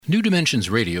New Dimensions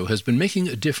Radio has been making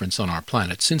a difference on our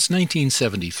planet since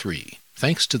 1973,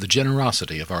 thanks to the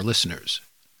generosity of our listeners.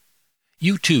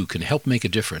 You too can help make a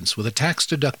difference with a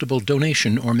tax-deductible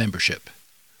donation or membership.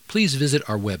 Please visit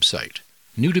our website,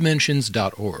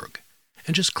 newdimensions.org,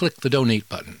 and just click the Donate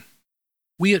button.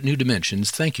 We at New Dimensions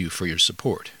thank you for your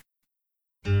support.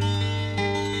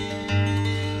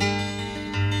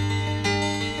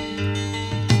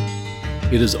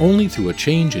 It is only through a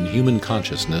change in human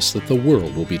consciousness that the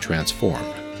world will be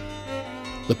transformed.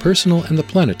 The personal and the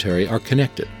planetary are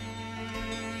connected.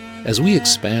 As we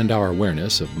expand our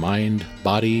awareness of mind,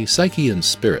 body, psyche, and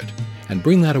spirit, and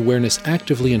bring that awareness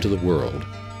actively into the world,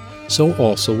 so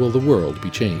also will the world be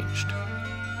changed.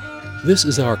 This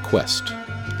is our quest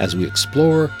as we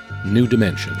explore new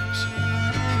dimensions.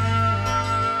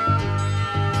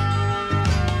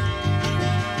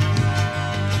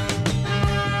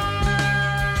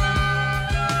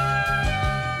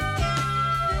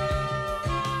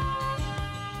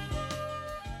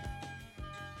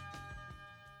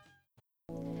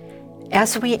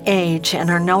 As we age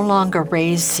and are no longer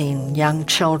raising young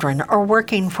children or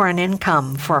working for an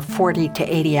income for 40 to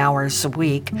 80 hours a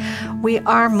week, we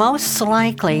are most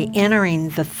likely entering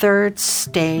the third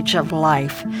stage of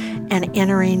life and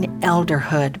entering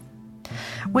elderhood.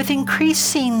 With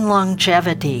increasing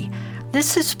longevity,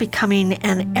 this is becoming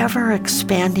an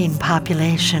ever-expanding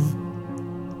population.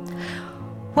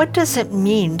 What does it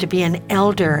mean to be an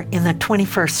elder in the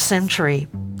 21st century?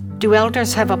 Do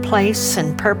elders have a place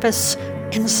and purpose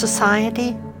in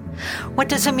society? What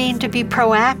does it mean to be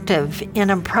proactive in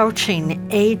approaching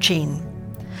aging?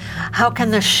 How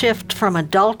can the shift from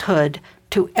adulthood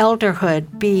to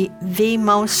elderhood be the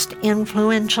most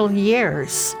influential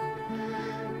years?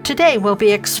 Today we'll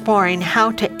be exploring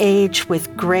how to age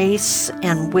with grace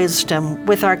and wisdom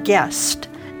with our guest,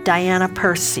 Diana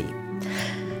Percy.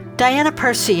 Diana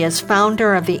Percy is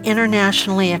founder of the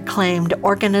internationally acclaimed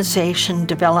organization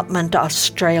Development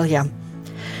Australia.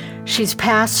 She's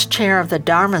past chair of the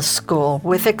Dharma School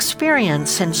with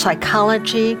experience in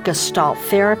psychology, Gestalt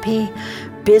therapy,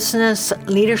 business,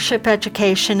 leadership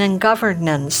education, and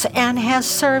governance, and has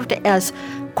served as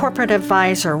corporate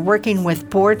advisor working with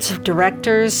boards of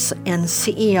directors and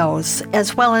CEOs,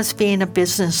 as well as being a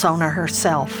business owner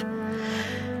herself.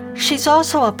 She's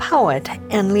also a poet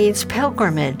and leads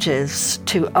pilgrimages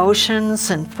to oceans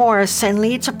and forests and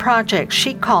leads a project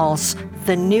she calls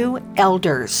The New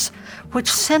Elders,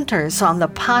 which centers on the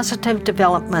positive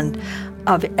development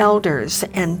of elders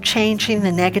and changing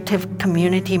the negative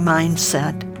community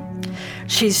mindset.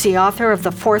 She's the author of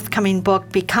the forthcoming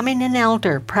book, Becoming an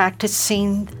Elder,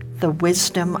 Practicing the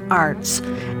Wisdom Arts,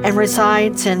 and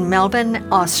resides in Melbourne,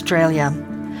 Australia.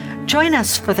 Join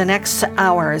us for the next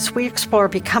hour as we explore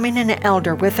becoming an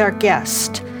elder with our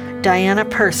guest, Diana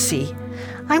Percy.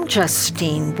 I'm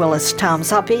Justine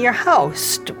Willis-Toms. I'll be your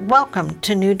host. Welcome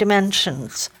to New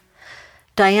Dimensions.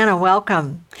 Diana,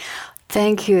 welcome.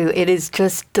 Thank you. It is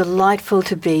just delightful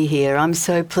to be here. I'm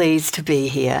so pleased to be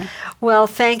here. Well,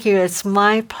 thank you. It's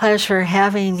my pleasure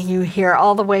having you here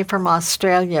all the way from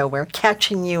Australia. We're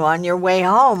catching you on your way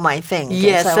home, I think.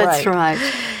 Yes, that's right.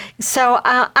 So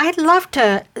I'd love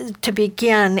to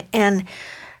begin and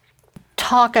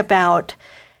talk about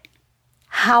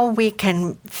how we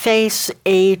can face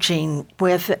aging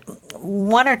with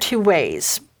one or two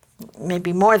ways,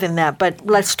 maybe more than that, but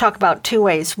let's talk about two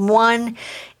ways. One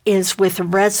is with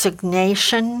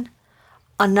resignation.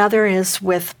 Another is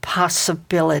with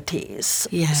possibilities.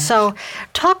 Yes. So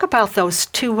talk about those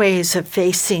two ways of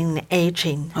facing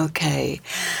aging. Okay.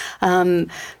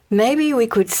 Maybe we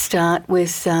could start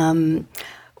with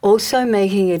also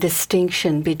making a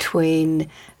distinction between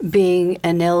being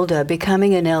an elder,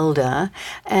 becoming an elder,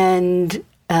 and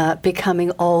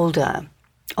becoming older,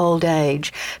 old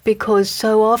age, because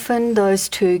so often those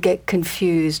two get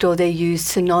confused or they're used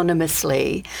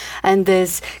synonymously. And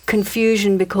there's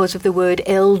confusion because of the word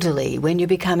elderly. When you're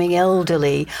becoming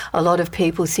elderly, a lot of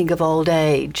people think of old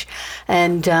age.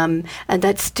 And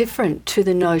that's different to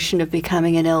the notion of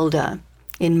becoming an elder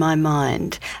in my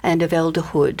mind, and of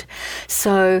elderhood.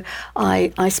 So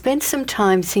I spent some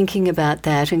time thinking about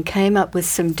that and came up with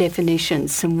some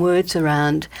definitions, some words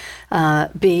around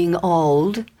being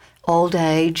old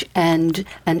age, and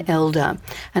an elder.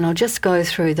 And I'll just go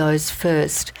through those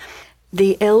first.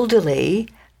 The elderly,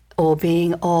 or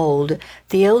being old,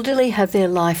 the elderly have their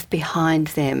life behind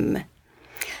them.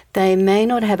 They may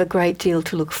not have a great deal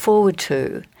to look forward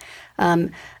to,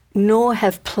 nor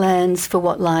have plans for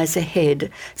what lies ahead,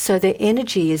 so their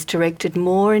energy is directed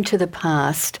more into the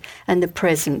past and the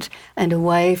present and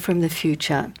away from the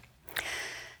future.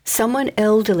 Someone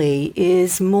elderly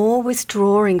is more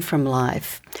withdrawing from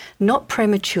life, not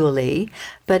prematurely,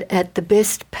 but at the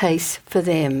best pace for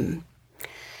them.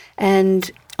 And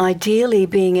ideally,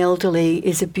 being elderly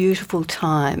is a beautiful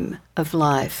time of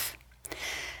life.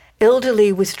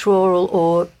 Elderly withdrawal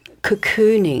or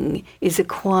cocooning is a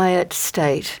quiet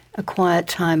state, a quiet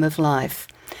time of life,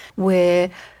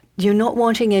 where you're not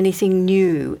wanting anything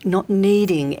new, not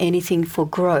needing anything for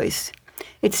growth.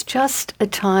 It's just a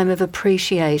time of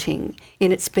appreciating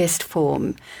in its best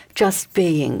form, just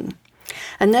being.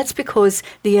 And that's because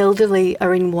the elderly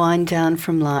are in wind down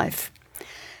from life.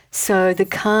 So the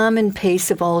calm and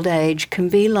peace of old age can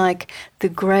be like the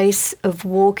grace of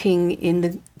walking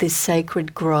in the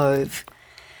sacred grove.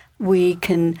 We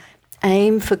can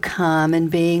aim for calm and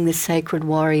being the sacred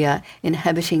warrior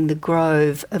inhabiting the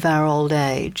grove of our old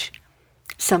age.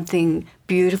 Something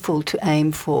beautiful to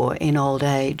aim for in old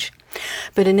age.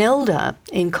 But an elder,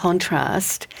 in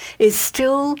contrast, is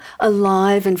still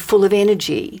alive and full of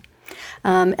energy,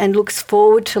 and looks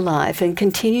forward to life and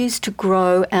continues to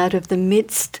grow out of the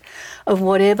midst of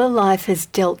whatever life has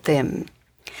dealt them.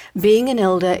 Being an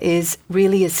elder is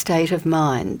really a state of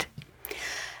mind.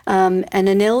 And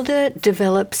an elder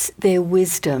develops their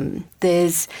wisdom.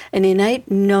 There's an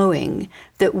innate knowing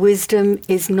that wisdom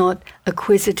is not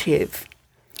acquisitive.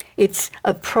 It's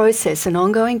a process, an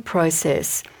ongoing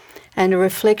process, and a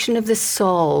reflection of the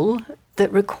soul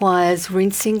that requires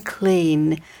rinsing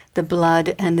clean the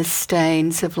blood and the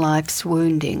stains of life's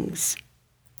woundings.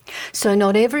 So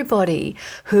not everybody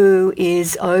who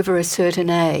is over a certain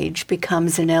age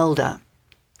becomes an elder.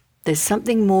 There's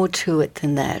something more to it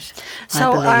than that.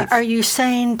 So are you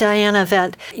saying, Diana,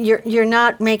 that you're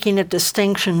not making a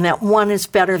distinction that one is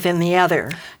better than the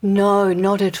other? No,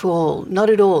 not at all. Not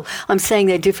at all. I'm saying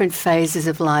they're different phases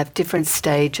of life, different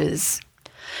stages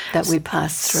that we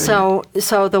pass through.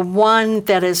 So the one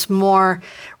that is more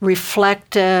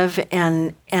reflective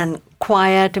and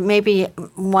quiet, maybe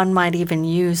one might even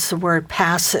use the word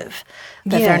passive,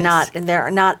 that Yes. they're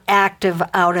not active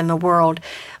out in the world.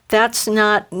 That's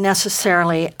not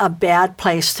necessarily a bad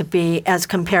place to be as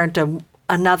compared to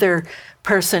another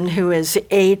person who is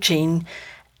aging,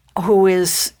 who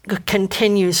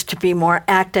continues to be more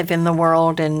active in the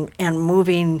world and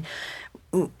moving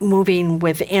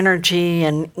with energy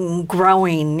and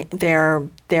growing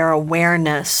their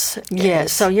awareness.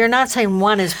 Yes. So you're not saying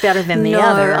one is better than the no,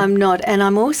 other. I'm not. And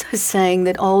I'm also saying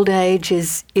that old age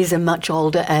is a much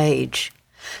older age.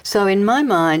 So in my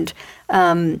mind,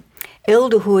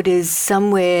 elderhood is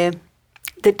somewhere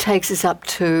that takes us up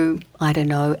to,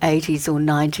 80s or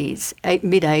 90s,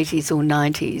 mid-80s or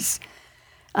 90s.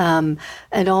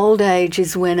 And old age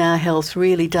is when our health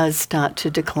really does start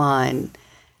to decline.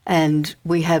 And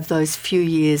we have those few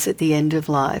years at the end of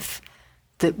life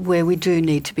where we do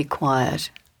need to be quiet.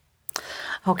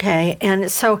 Okay,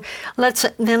 and so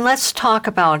let's talk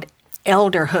about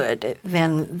elderhood,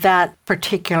 then that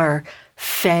particular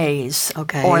phase,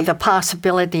 Okay. or the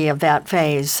possibility of that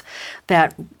phase.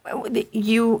 That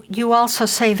you also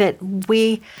say that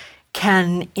we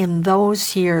can, in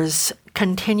those years,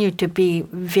 continue to be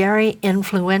very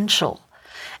influential.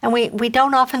 And we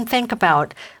don't often think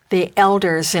about the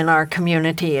elders in our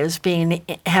community as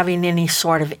having any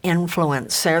sort of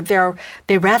influence.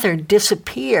 They rather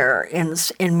disappear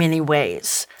in many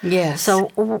ways. Yes. So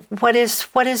what is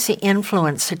the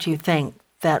influence that you think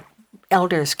that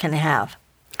elders can have?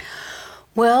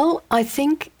 Well, I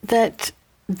think that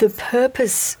the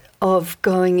purpose of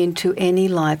going into any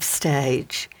life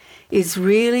stage is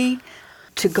really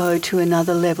to go to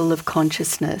another level of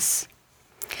consciousness.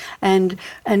 And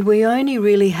we only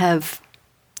really have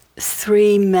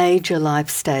 3 major life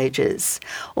stages,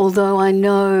 although I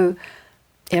know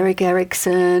Erik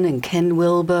Erikson and Ken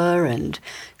Wilber and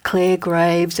Claire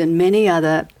Graves and many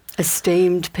other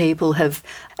esteemed people have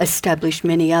established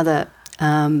many other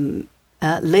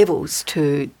levels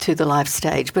to the life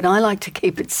stage, but I like to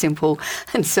keep it simple,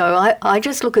 and so I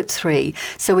just look at 3.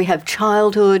 So we have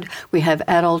childhood, we have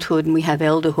adulthood, and we have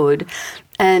elderhood,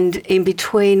 and in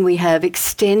between we have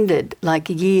extended, like,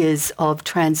 years of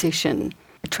transition,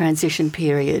 a transition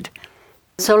period.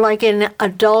 So like in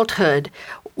adulthood,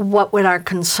 what would our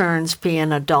concerns be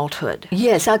in adulthood?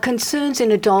 Yes, our concerns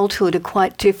in adulthood are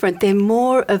quite different. They're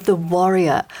more of the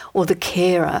warrior or the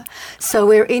carer. So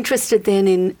we're interested then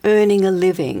in earning a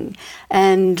living,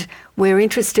 and we're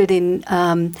interested in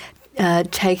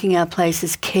taking our place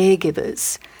as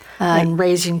caregivers. And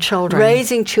raising children.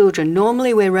 Raising children.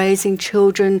 Normally we're raising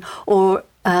children, or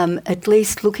at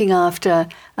least looking after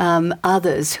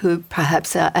others who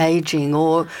perhaps are aging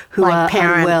or who like are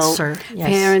parents unwell, or, yes.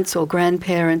 parents or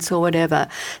grandparents or whatever.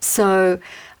 So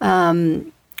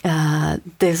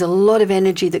there's a lot of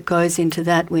energy that goes into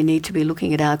that. We need to be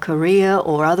looking at our career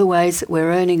or other ways that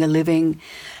we're earning a living.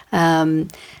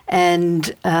 And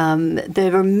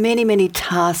there are many, many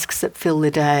tasks that fill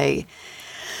the day.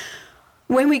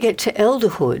 When we get to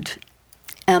elderhood,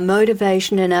 our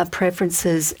motivation and our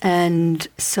preferences and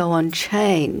so on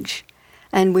change,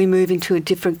 and we move into a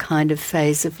different kind of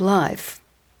phase of life.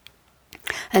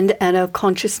 And our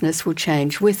consciousness will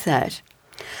change with that.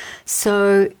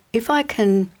 So if I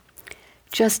can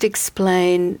just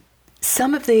explain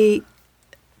some of the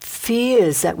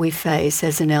fears that we face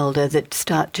as an elder that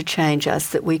start to change us,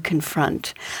 that we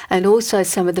confront, and also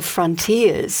some of the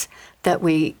frontiers that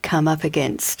we come up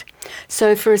against.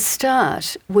 So for a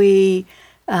start, we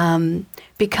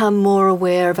become more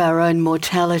aware of our own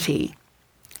mortality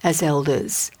as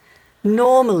elders,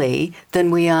 normally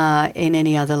than we are in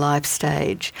any other life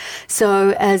stage.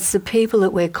 So as the people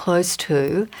that we're close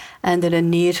to and that are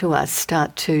near to us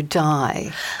start to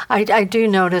die. I do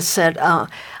notice that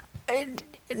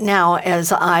now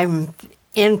as I'm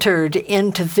entered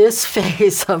into this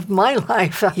phase of my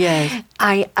life, yes.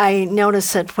 I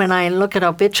notice that when I look at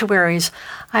obituaries,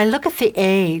 I look at the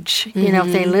age, you know,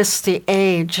 if they list the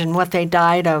age and what they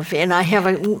died of, and I have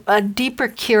a deeper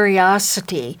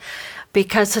curiosity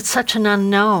because it's such an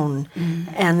unknown,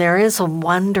 and there is a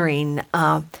wondering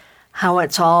how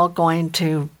it's all going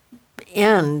to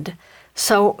end.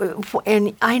 So,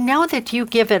 and I know that you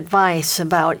give advice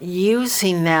about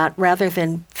using that rather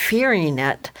than fearing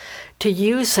it, to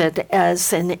use it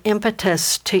as an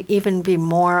impetus to even be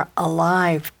more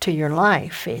alive to your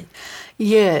life.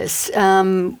 Yes.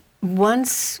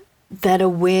 Once that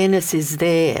awareness is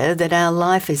there, that our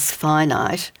life is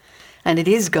finite, and it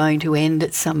is going to end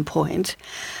at some point,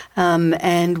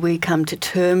 and we come to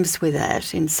terms with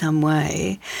that in some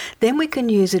way, then we can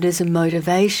use it as a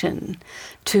motivation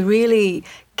to really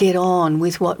get on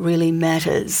with what really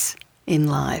matters in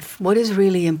life, what is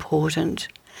really important,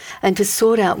 and to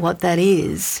sort out what that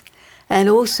is, and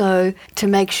also to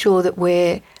make sure that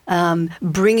we're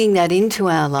bringing that into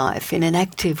our life in an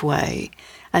active way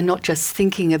and not just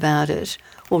thinking about it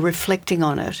or reflecting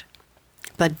on it,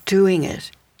 but doing it.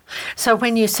 So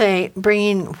when you say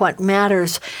bringing what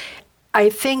matters, I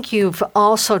think you've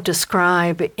also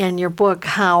described in your book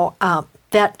how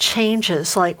that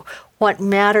changes, like what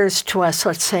matters to us,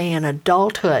 let's say in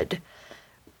adulthood,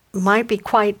 might be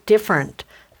quite different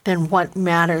than what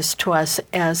matters to us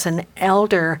as an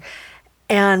elder.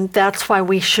 And that's why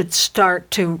we should start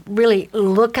to really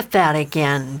look at that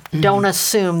again. Don't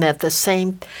assume that the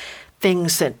same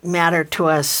things that matter to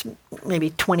us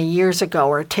maybe 20 years ago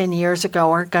or 10 years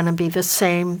ago are going to be the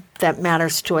same that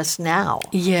matters to us now.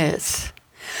 Yes.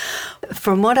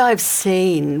 From what I've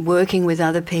seen working with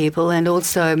other people and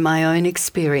also my own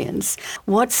experience,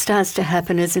 what starts to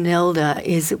happen as an elder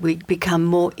is that we become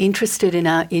more interested in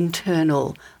our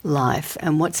internal life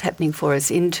and what's happening for us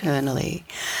internally.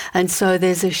 And so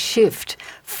there's a shift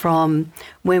from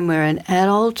when we're an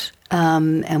adult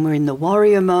and we're in the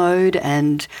warrior mode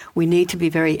and we need to be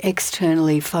very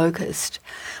externally focused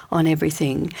on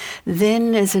everything.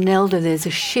 Then as an elder, there's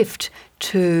a shift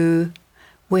to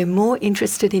we're more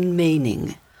interested in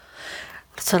meaning.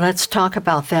 So let's talk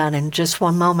about that in just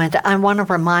one moment. I want to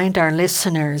remind our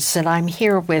listeners that I'm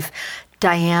here with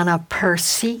Diana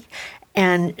Percy,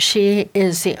 and she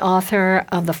is the author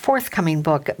of the forthcoming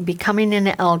book, Becoming an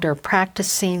Elder,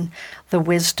 Practicing the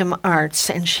Wisdom Arts,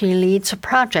 and she leads a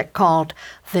project called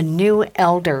The New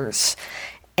Elders.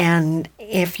 And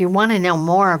if you want to know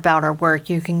more about her work,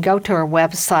 you can go to her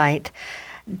website,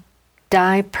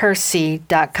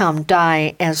 DiPercy.com,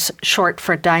 Di as short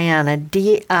for Diana,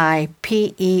 DiPercy,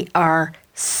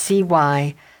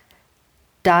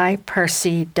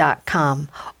 DiPercy.com.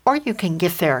 Or you can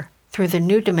get there through the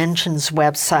New Dimensions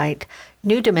website,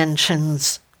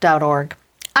 newdimensions.org.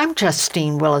 I'm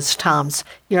Justine Willis-Toms.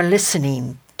 You're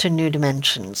listening to New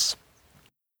Dimensions.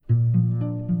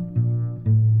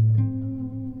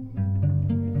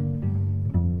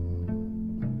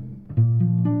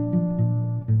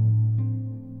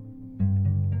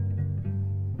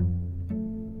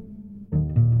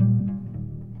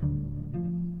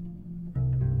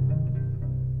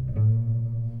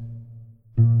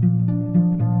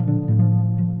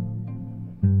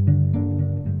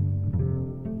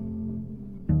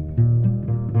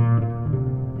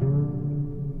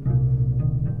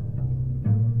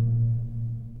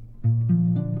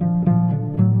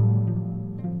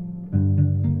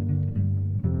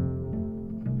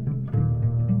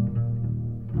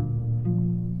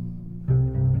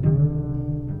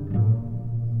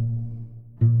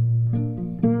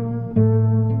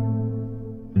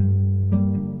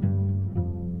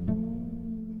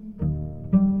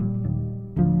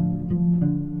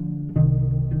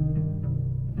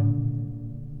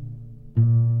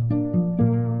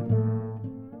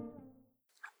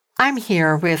 I'm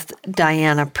here with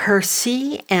Diana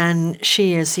Percy, and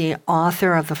she is the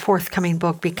author of the forthcoming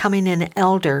book, Becoming an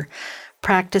Elder,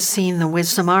 Practicing the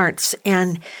Wisdom Arts.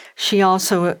 And she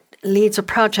also leads a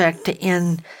project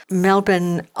in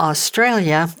Melbourne,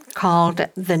 Australia called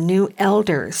The New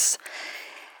Elders.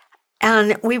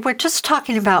 And we were just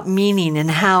talking about meaning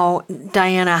and how,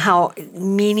 Diana, how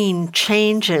meaning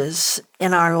changes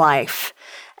in our life.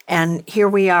 And here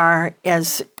we are,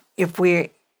 as if we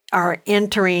are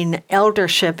entering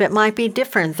eldership, it might be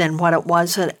different than what it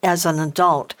was as an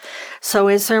adult. So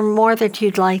is there more that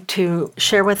you'd like to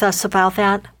share with us about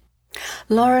that?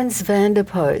 Lawrence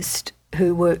Vanderpost,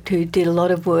 who did a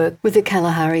lot of work with the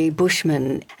Kalahari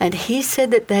Bushmen, and he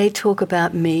said that they talk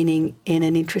about meaning in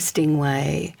an interesting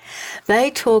way.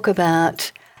 They talk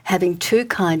about having two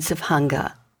kinds of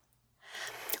hunger.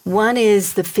 One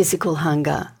is the physical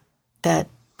hunger that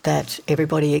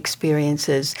everybody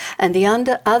experiences, and the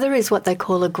other is what they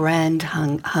call a grand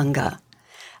hunger,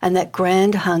 and that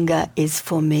grand hunger is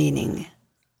for meaning.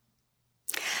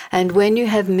 And when you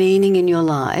have meaning in your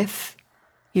life,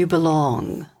 you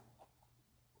belong.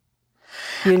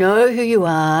 You know who you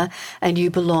are and you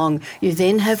belong. You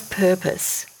then have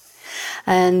purpose.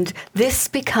 And this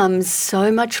becomes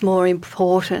so much more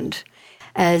important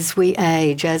as we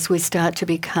age, as we start to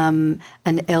become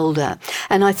an elder.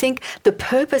 And I think the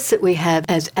purpose that we have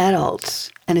as adults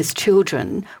and as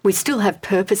children, we still have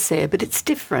purpose there, but it's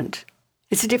different.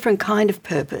 It's a different kind of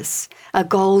purpose. Our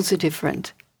goals are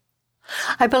different.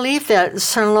 I believe that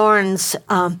Sir Lawrence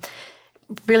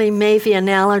really made the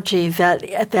analogy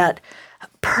that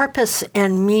purpose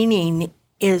and meaning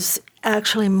is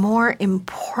actually more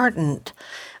important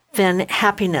than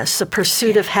happiness, the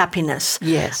pursuit of happiness.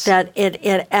 Yes. That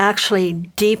it actually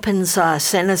deepens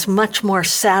us and is much more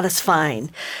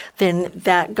satisfying than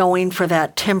that going for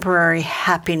that temporary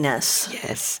happiness.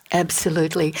 Yes,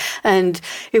 absolutely. And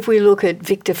if we look at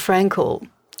Viktor Frankl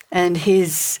and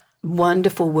his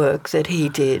wonderful work that he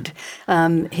did,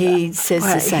 he says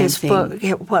the same his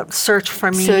thing. Book, Search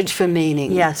for Meaning? Search for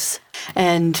Meaning. Yes.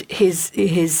 And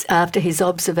his after his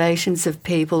observations of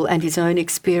people and his own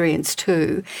experience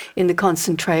too in the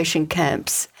concentration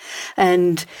camps.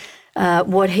 And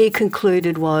what he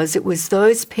concluded was it was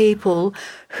those people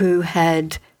who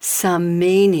had some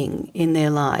meaning in their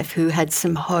life, who had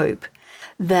some hope,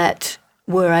 that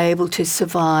were able to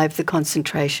survive the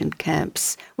concentration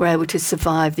camps, were able to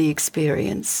survive the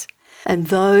experience. And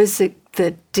those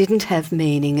that didn't have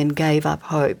meaning and gave up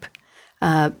hope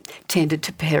tended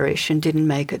to perish and didn't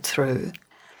make it through.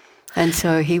 And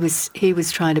so he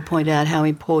was trying to point out how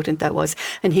important that was.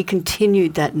 And he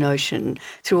continued that notion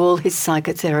through all his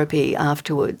psychotherapy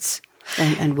afterwards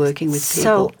and working with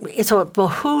people. So it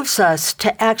behooves us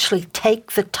to actually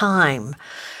take the time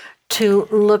to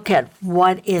look at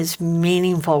what is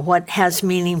meaningful, what has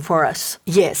meaning for us.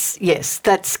 Yes,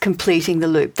 that's completing the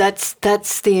loop.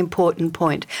 That's the important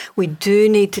point. We do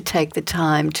need to take the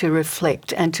time to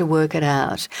reflect and to work it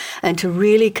out and to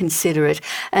really consider it,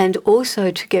 and also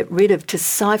to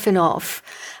siphon off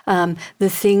the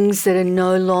things that are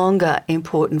no longer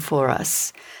important for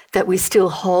us, that we still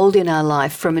hold in our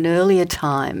life from an earlier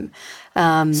time.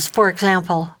 For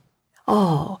example?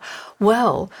 Oh,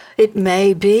 well, it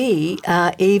may be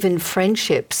even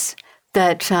friendships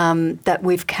that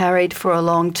we've carried for a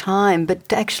long time,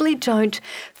 but actually don't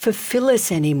fulfill us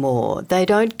anymore. They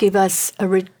don't give us a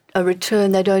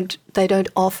return. They don't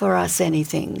offer us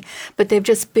anything, but they've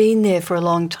just been there for a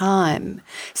long time.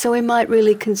 So we might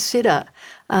really consider,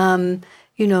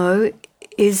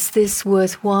 is this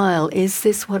worthwhile? Is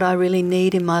this what I really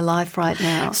need in my life right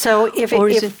now? So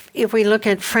if we look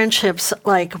at friendships,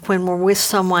 like when we're with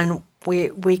someone,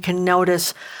 we can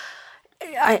notice,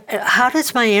 how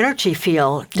does my energy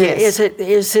feel?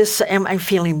 Yes. Am I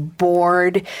feeling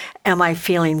bored? Am I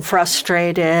feeling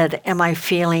frustrated? Am I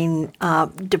feeling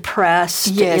depressed?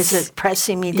 Yes. Is it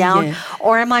pressing me down? Yeah.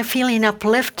 Or am I feeling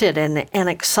uplifted and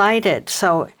excited?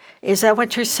 So is that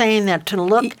what you're saying, that to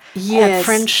look at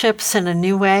friendships in a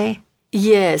new way?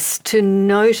 Yes, to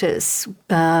notice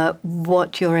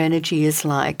what your energy is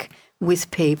like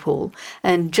with people.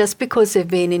 And just because they've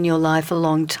been in your life a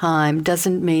long time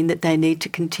doesn't mean that they need to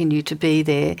continue to be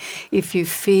there. If you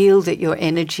feel that your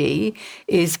energy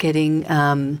is getting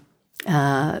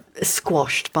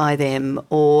squashed by them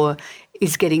or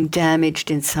is getting damaged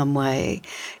in some way,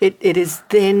 it is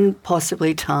then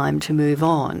possibly time to move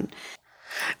on.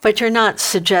 But you're not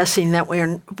suggesting that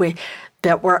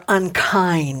we're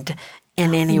unkind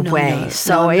in any way.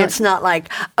 So it's not like,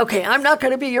 okay, I'm not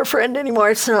going to be your friend anymore.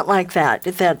 It's not like that.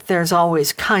 That there's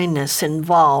always kindness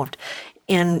involved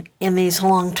in these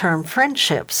long-term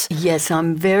friendships. Yes,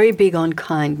 I'm very big on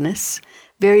kindness,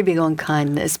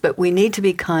 but we need to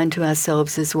be kind to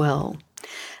ourselves as well.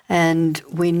 And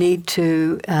we need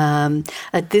to,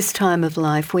 at this time of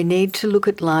life, we need to look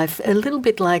at life a little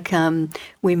bit like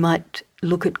we might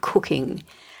look at cooking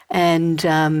and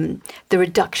the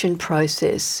reduction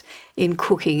process in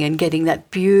cooking and getting that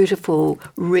beautiful,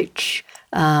 rich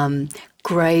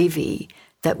gravy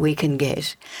that we can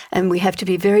get. And we have to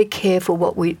be very careful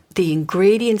the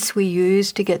ingredients we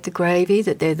use to get the gravy,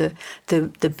 that they're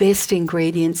the best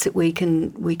ingredients that we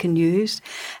can use.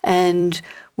 And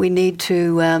we need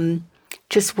to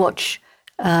just watch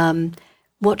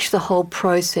the whole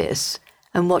process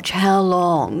and watch how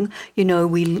long,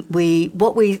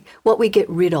 what we get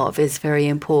rid of is very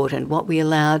important. What we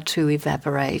allow to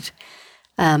evaporate,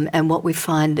 and what we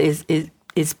find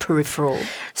is peripheral.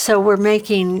 So we're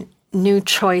making new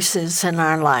choices in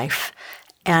our life,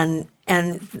 and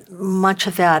much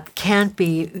of that can't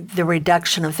be the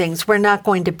reduction of things. We're not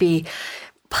going to be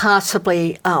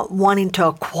possibly wanting to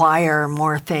acquire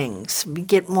more things,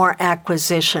 get more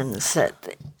acquisitions.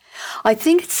 I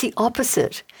think it's the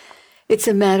opposite. It's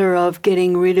a matter of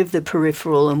getting rid of the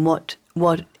peripheral and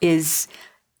what is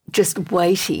just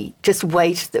weight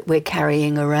that we're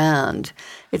carrying around.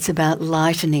 It's about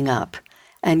lightening up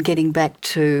and getting back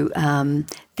to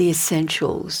the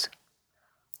essentials.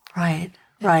 Right.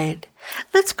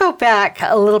 Let's go back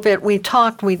a little bit. We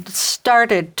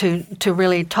started to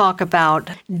really talk about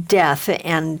death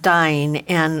and dying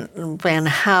and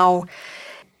how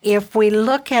if we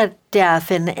look at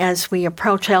death and as we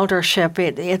approach eldership,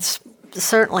 it's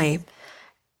certainly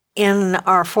in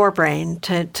our forebrain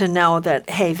to know that,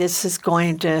 hey,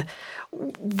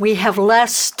 we have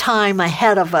less time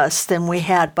ahead of us than we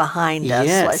had behind us,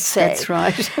 yes, let's say. That's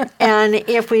right. And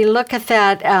if we look at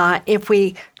that, if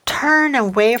we turn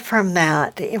away from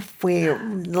that, if we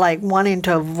wanting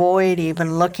to avoid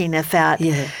even looking at that,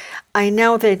 yeah. I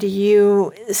know that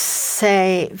you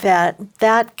say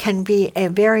that can be a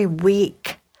very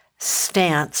weak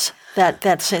stance.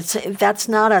 That's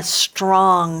not a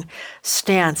strong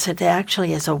stance. It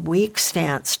actually is a weak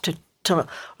stance to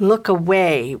look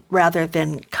away rather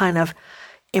than kind of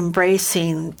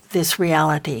embracing this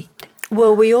reality.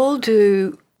 Well, we all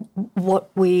do what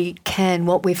we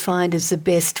find is the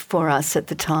best for us at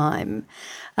the time.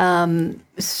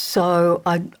 So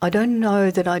I don't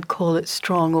know that I'd call it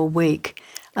strong or weak.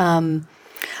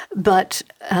 But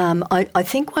I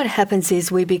think what happens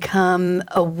is we become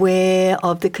aware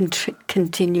of the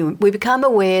continuum. We become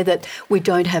aware that we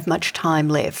don't have much time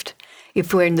left.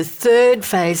 If we're in the third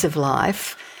phase of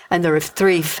life, and there are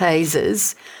 3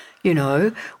 phases,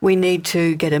 we need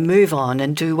to get a move on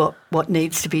and do what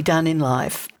needs to be done in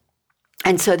life.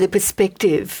 And so the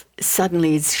perspective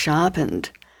suddenly is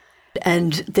sharpened.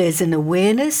 And there's an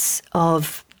awareness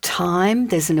of time,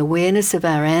 there's an awareness of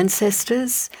our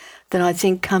ancestors that I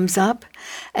think comes up,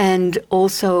 and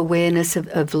also awareness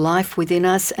of life within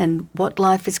us and what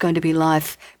life is going to be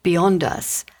life beyond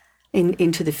us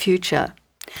into the future.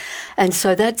 And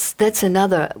so that's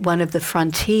another one of the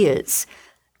frontiers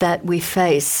that we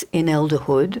face in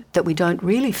elderhood that we don't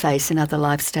really face in other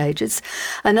life stages.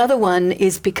 Another one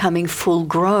is becoming full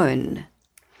grown,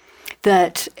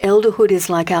 that elderhood is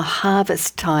like our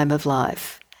harvest time of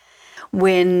life,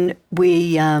 when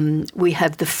we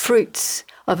have the fruits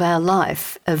of our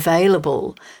life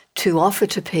available to offer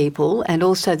to people, and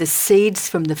also the seeds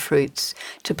from the fruits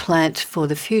to plant for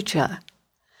the future.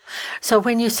 So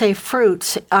when you say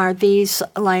fruits, are these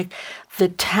like the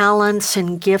talents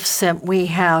and gifts that we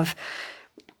have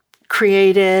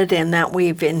created and that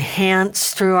we've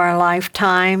enhanced through our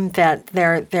lifetime, that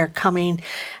they're coming,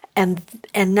 and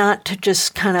not to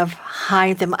just kind of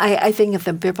hide them? I think of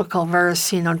the biblical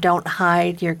verse, don't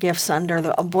hide your gifts under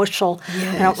a bushel.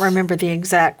 Yes. I don't remember the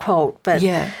exact quote, but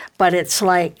but it's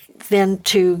like then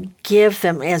to give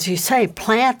them, as you say,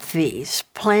 plant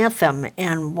them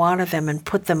and water them and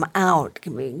put them out.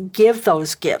 Give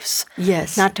those gifts.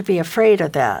 Yes. Not to be afraid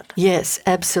of that. Yes,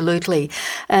 absolutely.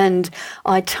 And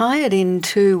I tie it in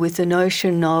too with the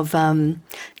notion of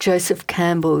Joseph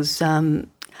Campbell's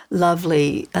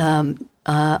lovely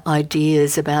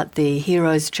ideas about the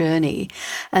hero's journey.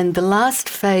 And the last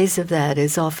phase of that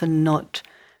is often not,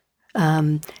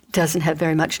 doesn't have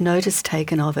very much notice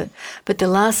taken of it. But the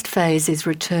last phase is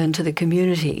return to the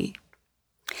community.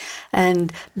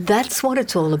 And that's what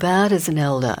it's all about as an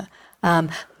elder.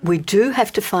 We do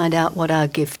have to find out what our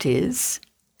gift is,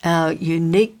 our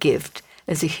unique gift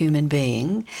as a human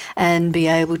being, and be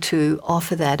able to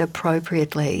offer that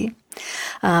appropriately.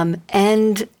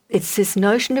 And It's this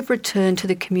notion of return to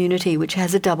the community, which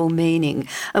has a double meaning.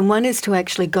 And one is to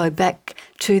actually go back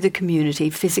to the community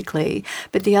physically,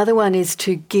 but the other one is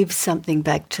to give something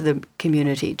back to the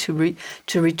community, to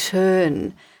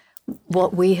return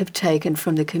what we have taken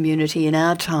from the community in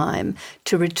our time,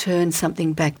 to return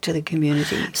something back to the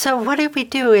community. So what do we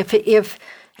do if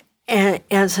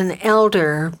as an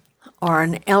elder or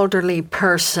an elderly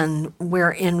person,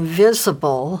 we're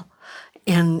invisible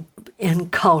in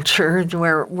culture,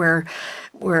 where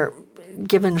we're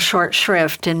given short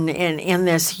shrift in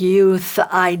this youth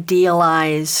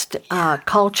idealized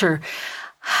culture?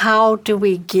 How do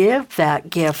we give that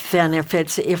gift then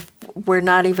if we're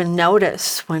not even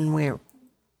noticed when we're...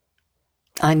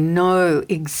 I know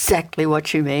exactly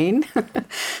what you mean.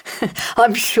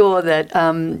 I'm sure that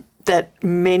that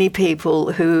many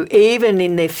people who, even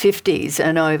in their 50s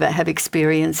and over, have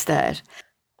experienced that.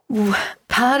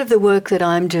 Part of the work that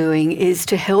I'm doing is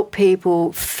to help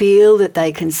people feel that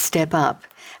they can step up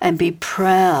and be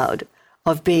proud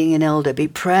of being an elder, be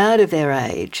proud of their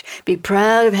age, be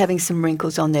proud of having some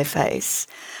wrinkles on their face,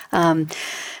 and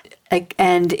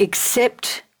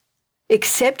accept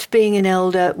being an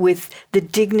elder with the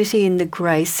dignity and the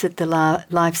grace that the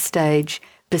life stage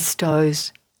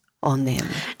bestows on them.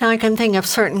 Now, I can think of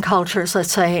certain cultures,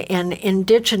 let's say in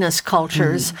indigenous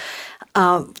cultures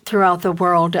throughout the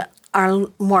world, are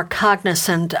more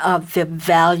cognizant of the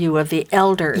value of the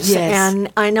elders. Yes.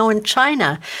 And I know in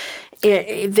China,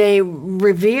 they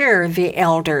revere the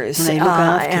elders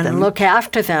and look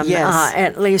after them. Yes.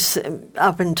 At least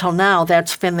up until now,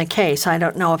 that's been the case. I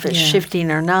don't know if it's shifting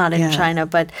or not in China,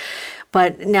 but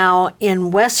now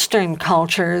in Western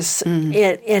cultures,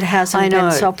 it hasn't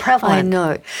been so prevalent. I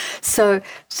know. So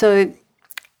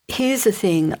here's the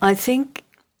thing. I think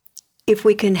if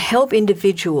we can help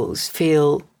individuals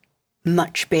feel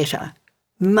much better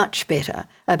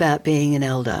about being an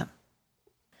elder,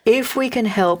 if we can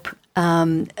help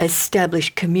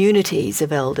establish communities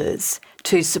of elders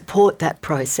to support that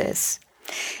process,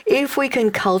 if we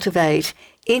can cultivate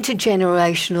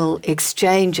intergenerational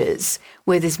exchanges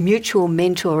where there's mutual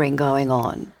mentoring going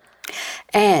on,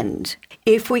 and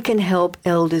if we can help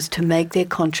elders to make their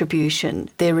contribution,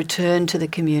 their return to the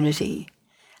community,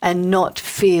 and not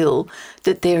feel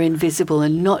that they're invisible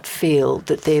and not feel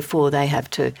that therefore they have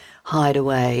to hide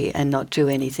away and not do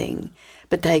anything,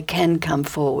 but they can come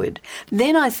forward,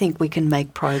 then I think we can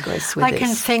make progress with this. I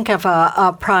can think of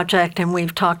a project, and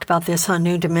we've talked about this on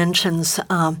New Dimensions,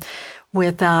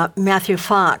 with Matthew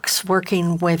Fox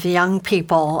working with young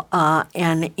people,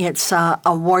 and it's a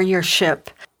warriorship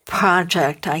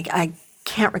project. I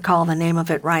can't recall the name of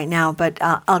it right now, but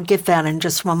I'll get that in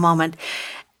just one moment.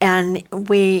 And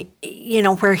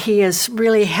where he is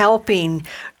really helping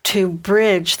to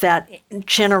bridge that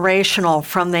generational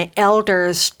from the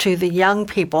elders to the young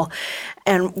people.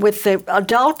 And with the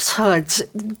adulthoods,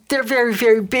 they're very,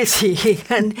 very busy.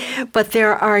 But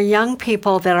there are young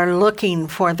people that are looking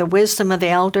for the wisdom of the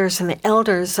elders, and the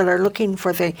elders that are looking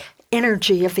for the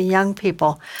energy of the young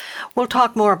people. We'll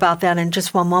talk more about that in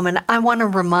just one moment. I want to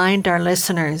remind our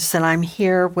listeners that I'm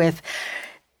here with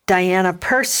Diana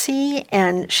Percy,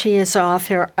 and she is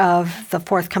author of the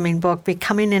forthcoming book,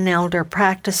 Becoming an Elder,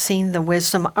 Practicing the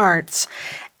Wisdom Arts,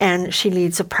 and she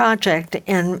leads a project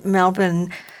in Melbourne,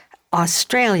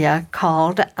 Australia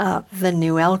called The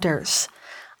New Elders.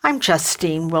 I'm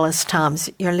Justine Willis-Toms.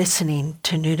 You're listening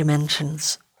to New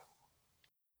Dimensions.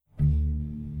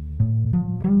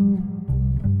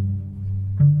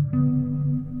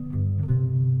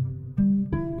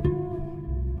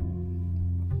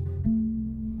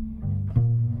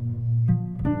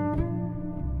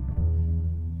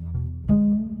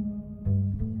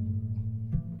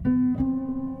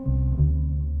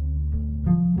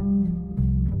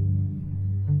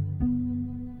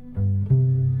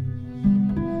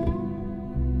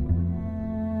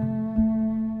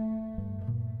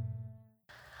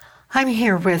 I'm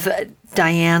here with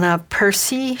Diana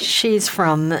Percy. She's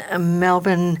from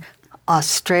Melbourne,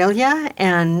 Australia,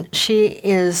 and she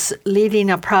is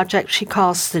leading a project she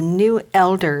calls The New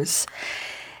Elders.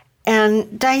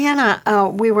 And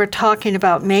Diana, we were talking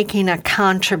about making a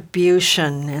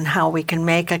contribution and how we can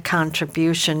make a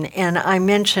contribution. And I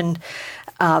mentioned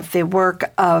the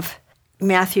work of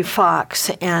Matthew Fox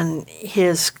and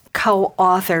his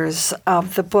co-authors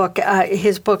of the book.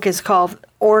 His book is called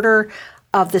Order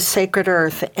of the Sacred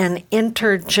Earth, an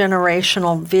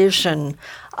intergenerational vision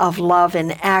of love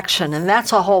in action. And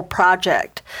that's a whole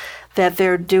project that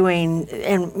they're doing.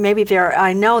 And maybe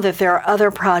I know that there are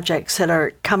other projects that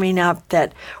are coming up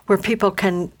where people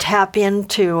can tap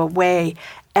into a way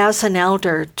as an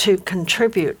elder to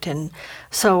contribute. And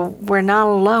so we're not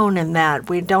alone in that.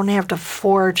 We don't have to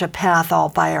forge a path all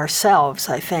by ourselves,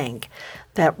 I think,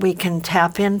 that we can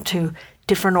tap into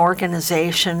different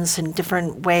organizations and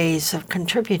different ways of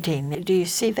contributing. Do you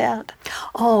see that?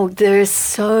 Oh, there are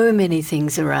so many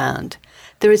things around.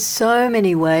 There are so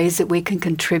many ways that we can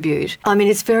contribute. I mean,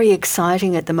 it's very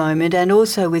exciting at the moment, and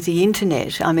also with the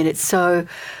internet. I mean, it's so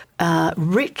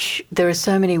rich. There are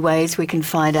so many ways we can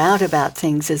find out about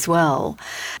things as well.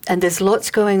 And there's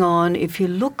lots going on. If you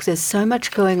look, there's so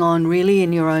much going on really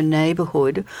in your own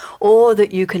neighbourhood, or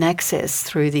that you can access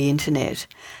through the internet.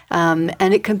 And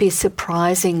it can be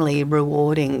surprisingly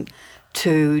rewarding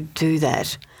to do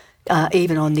that,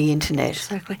 even on the internet.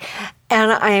 Exactly.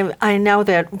 And I know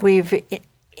that we've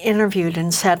interviewed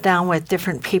and sat down with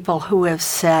different people who have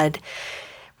said,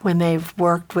 when they've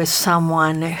worked with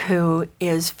someone who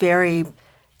is very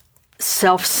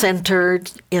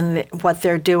self-centered in what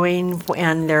they're doing,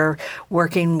 and they're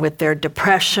working with their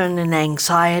depression and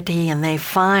anxiety, and they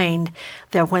find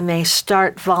that when they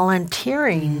start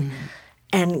volunteering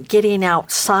and getting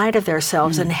outside of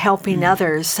themselves and helping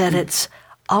others, that it's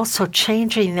also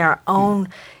changing their own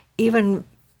even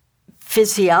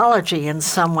physiology in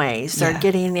some ways. They're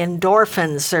getting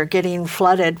endorphins, they're getting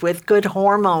flooded with good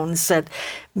hormones that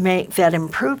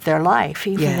improve their life,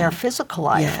 even their physical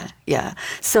life. Yeah.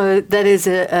 So that is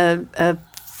a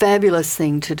fabulous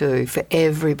thing to do for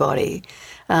everybody.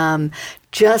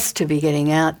 Just to be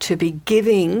getting out, to be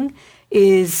giving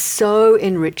is so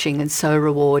enriching and so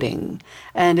rewarding.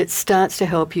 And it starts to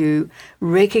help you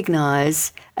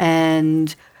recognize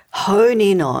and hone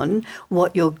in on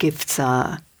what your gifts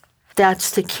are.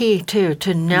 That's the key, too,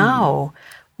 to know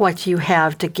what you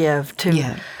have to give,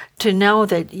 to know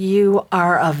that you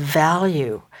are of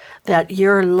value, that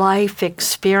your life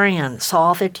experience,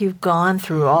 all that you've gone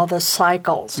through, all the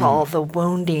cycles, all the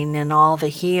wounding and all the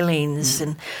healings,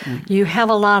 and you have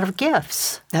a lot of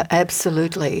gifts.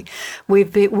 Absolutely.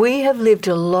 We have lived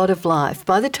a lot of life.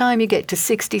 By the time you get to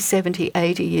 60, 70,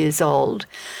 80 years old,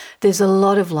 there's a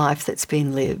lot of life that's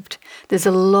been lived. There's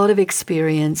a lot of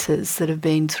experiences that have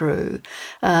been through,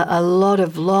 a lot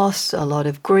of loss, a lot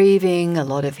of grieving, a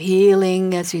lot of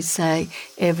healing, as you say.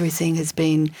 Everything has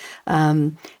been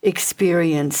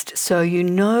experienced. So you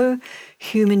know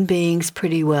human beings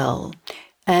pretty well,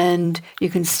 and you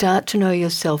can start to know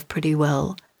yourself pretty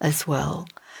well as well.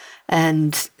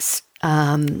 And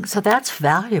so that's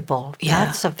valuable. Yeah.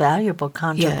 That's a valuable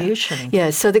contribution.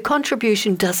 Yeah, so the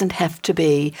contribution doesn't have to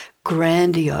be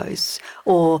grandiose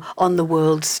or on the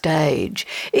world stage.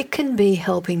 It can be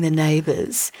helping the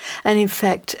neighbours. And in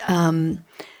fact,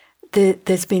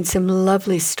 there's been some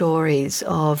lovely stories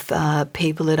of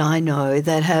people that I know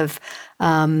that have,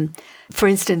 for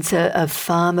instance, a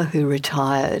farmer who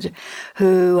retired,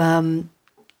 who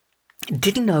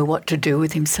didn't know what to do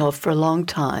with himself for a long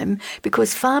time,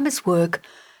 because farmers work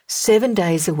 7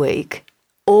 days a week,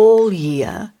 all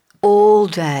year, all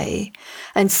day,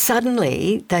 and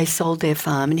suddenly they sold their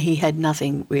farm and he had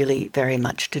nothing really very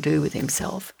much to do with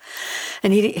himself.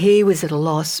 And he was at a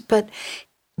loss. But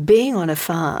being on a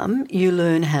farm, you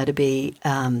learn how to be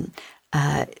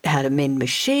how to mend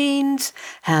machines,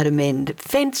 how to mend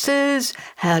fences,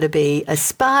 how to be a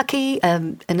sparky,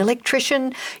 an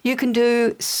electrician. You can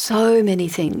do so many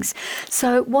things.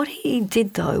 So what he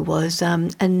did, though, was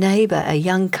a neighbour, a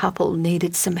young couple,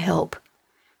 needed some help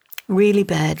really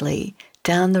badly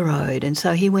down the road. And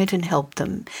so he went and helped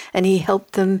them. And he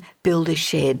helped them build a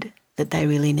shed that they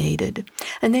really needed.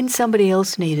 And then somebody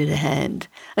else needed a hand.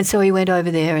 And so he went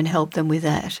over there and helped them with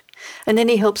that. And then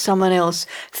he helped someone else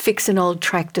fix an old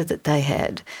tractor that they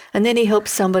had. And then he helped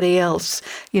somebody else,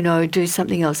 do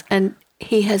something else. And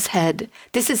he has had,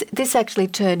 this actually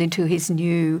turned into his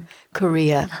new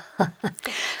career.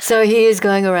 So he is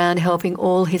going around helping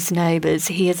all his neighbours.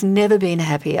 He has never been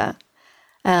happier.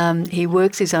 He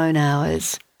works his own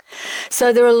hours.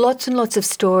 So there are lots and lots of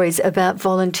stories about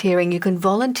volunteering. You can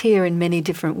volunteer in many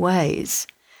different ways,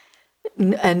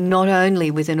 and not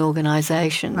only with an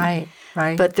organisation. Right.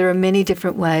 But there are many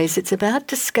different ways. It's about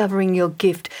discovering your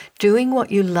gift, doing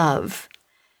what you love,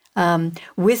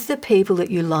 with the people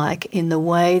that you like in the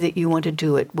way that you want to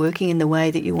do it, working in the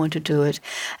way that you want to do it.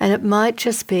 And it might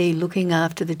just be looking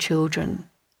after the children.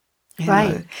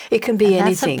 Right. It can be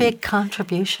anything. That's a big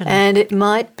contribution. And it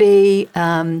might be,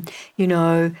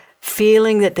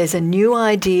 feeling that there's a new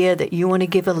idea that you want to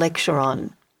give a lecture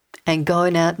on and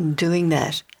going out and doing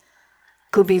that.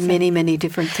 Could be many, many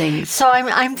different things. So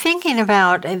I'm thinking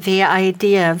about the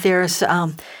idea. There's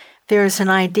an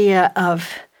idea of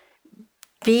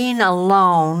being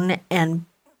alone and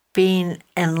being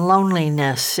and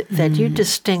loneliness, that you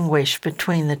distinguish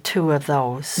between the two of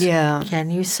those. Yeah.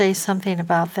 Can you say something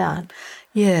about that?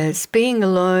 Yes, being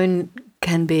alone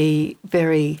can be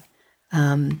very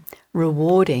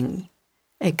rewarding.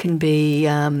 It can be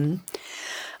a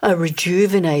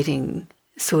rejuvenating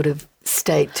sort of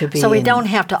state to be in. So we don't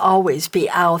have to always be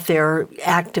out there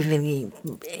actively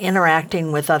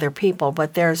interacting with other people,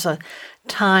 but there's a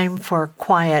time for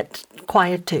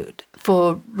quietude.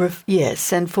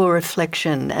 Yes, and for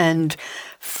reflection. And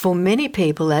for many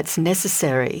people, that's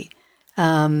necessary.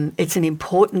 It's an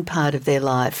important part of their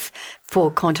life for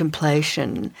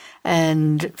contemplation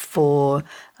and for,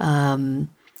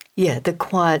 the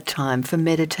quiet time, for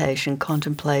meditation,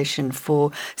 contemplation,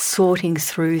 for sorting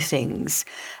through things.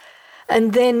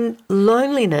 And then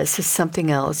loneliness is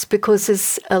something else, because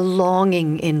there's a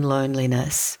longing in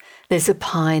loneliness. There's a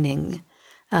pining.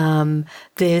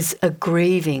 There's a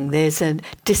grieving. There's a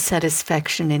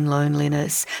dissatisfaction in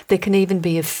loneliness. There can even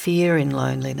be a fear in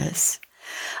loneliness.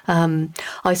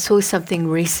 I saw something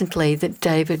recently that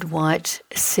David White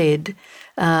said,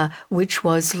 which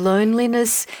was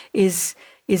loneliness is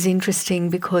interesting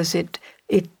because it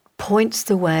points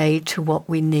the way to what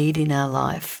we need in our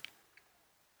life.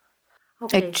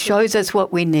 Okay. It shows us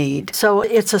what we need. So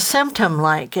it's a symptom,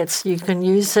 you can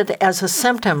use it as a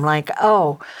symptom, like,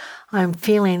 oh, I'm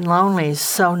feeling lonely.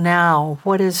 So now,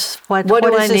 what do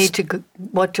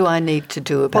I need to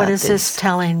do about this? What is this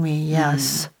telling me?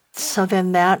 Yes. So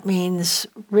then that means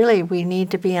really we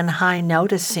need to be in high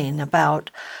noticing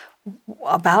about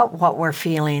what we're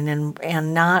feeling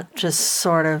and not just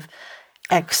sort of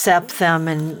accept them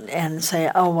and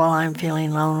say, oh, well, I'm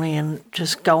feeling lonely, and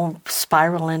just go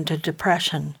spiral into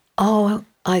depression. Oh,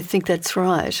 I think that's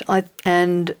right. I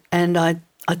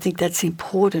think that's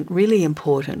important, really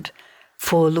important,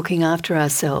 for looking after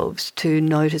ourselves, to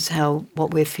notice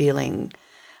what we're feeling,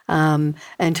 and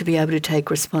to be able to take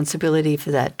responsibility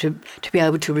for that, to be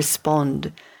able to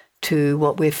respond to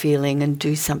what we're feeling and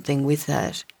do something with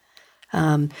that.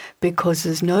 Because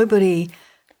there's nobody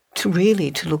to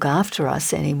look after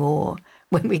us anymore.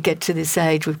 When we get to this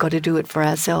age, we've got to do it for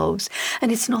ourselves.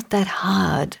 And it's not that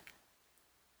hard.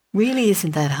 Really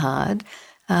isn't that hard.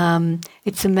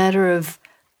 It's a matter of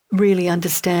really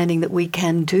understanding that we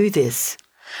can do this.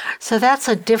 So that's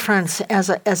a difference as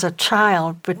a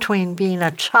child between being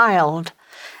a child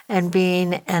and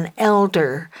being an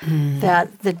elder.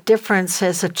 That the difference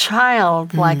as a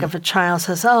child, like if a child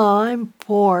says, oh, I'm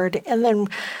bored, and then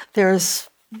there's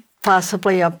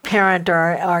possibly a parent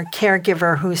or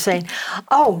caregiver who's saying,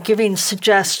 oh, giving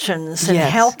suggestions and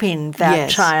helping that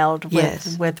child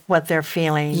with what they're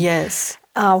feeling. Yes.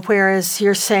 Whereas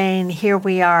you're saying here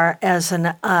we are as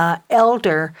an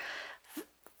elder,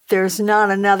 there's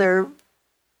not another.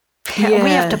 We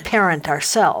have to parent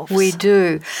ourselves. We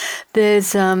do.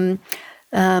 There's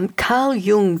Carl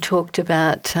Jung talked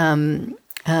about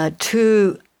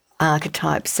two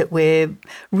archetypes that we're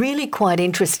really quite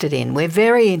interested in. We're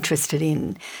very interested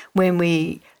in when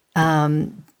we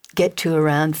get to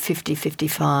around 50,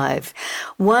 55.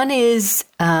 One is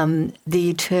the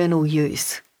eternal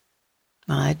youth,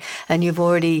 right? And you've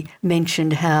already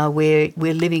mentioned how we're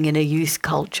living in a youth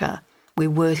culture. We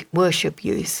worship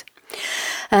youth.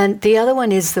 And the other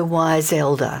one is the wise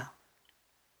elder.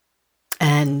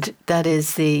 And that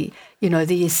is the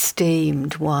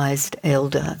esteemed wise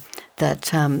elder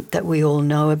that we all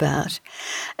know about.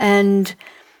 And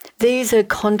these are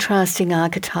contrasting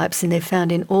archetypes, and they're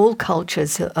found in all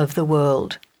cultures of the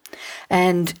world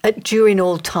and during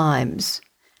all times.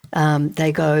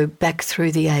 They go back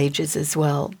through the ages as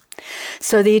well.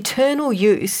 So the eternal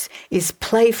youth is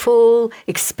playful,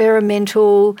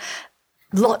 experimental,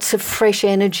 lots of fresh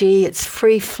energy. It's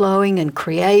free-flowing and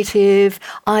creative,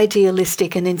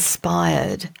 idealistic and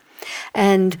inspired.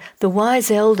 And the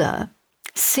wise elder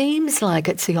seems like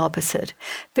it's the opposite.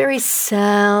 Very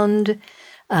sound,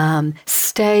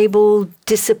 stable,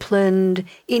 disciplined,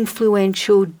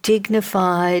 influential,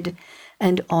 dignified,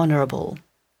 and honourable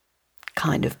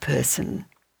kind of person.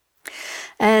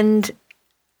 And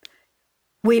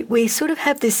we sort of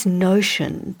have this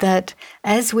notion that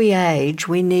as we age,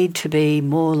 we need to be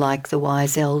more like the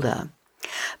wise elder.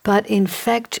 But in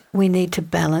fact, we need to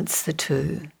balance the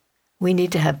two. We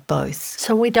need to have both.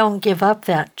 So we don't give up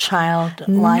that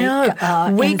childlike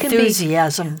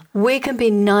enthusiasm. We can be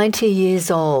 90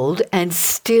 years old and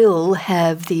still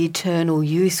have the eternal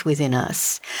youth within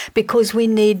us, because we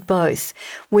need both.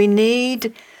 We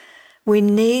need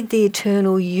the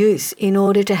eternal youth in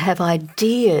order to have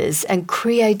ideas and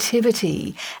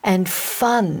creativity and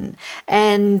fun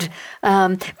and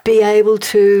be able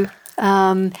to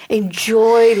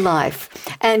enjoy life.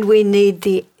 And we need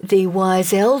the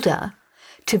wise elder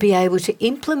to be able to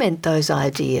implement those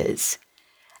ideas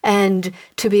and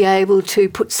to be able to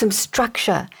put some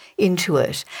structure into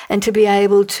it and to be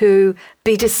able to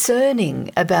be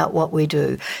discerning about what we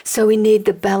do. So we need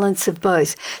the balance of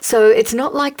both. So it's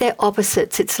not like they're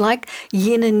opposites. It's like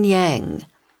yin and yang.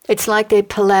 It's like they're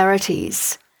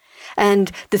polarities.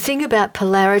 And the thing about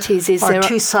polarities is there are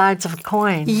two sides of a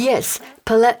coin. Yes.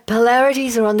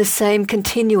 Polarities are on the same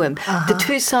continuum. The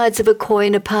two sides of a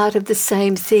coin are part of the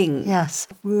same thing. Yes.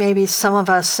 Maybe some of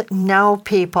us know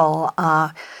people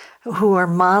who are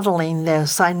modeling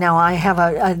this. I know I have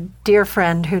a dear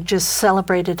friend who just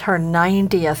celebrated her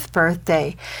 90th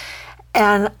birthday.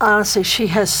 And honestly, she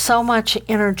has so much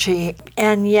energy,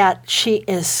 and yet she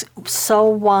is so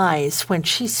wise when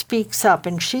she speaks up,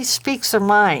 and she speaks her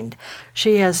mind.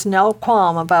 She has no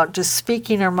qualm about just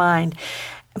speaking her mind.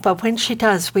 But when she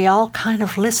does, we all kind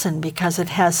of listen because it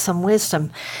has some wisdom.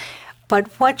 But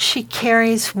what she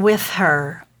carries with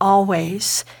her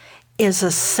always is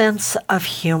a sense of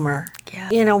humor. Yeah.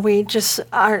 You know, we just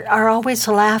are always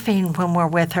laughing when we're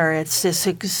with her. It's this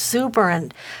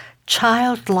exuberant,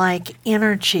 childlike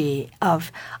energy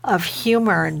of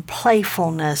humor and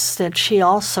playfulness that she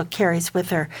also carries with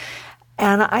her.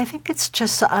 And I think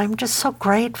I'm just so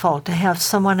grateful to have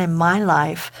someone in my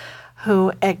life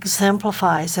who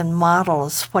exemplifies and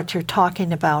models what you're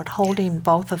talking about, holding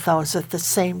both of those at the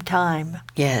same time.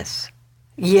 Yes.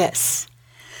 Yes.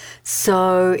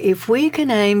 So if we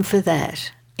can aim for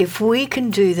that, if we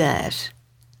can do that,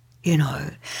 you know,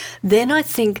 then I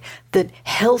think that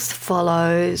health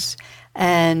follows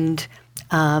and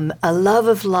a love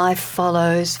of life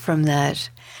follows from that,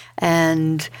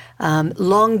 and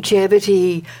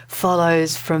longevity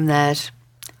follows from that,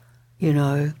 you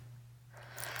know.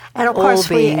 And of course,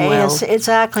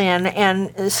 exactly,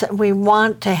 and we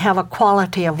want to have a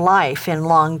quality of life in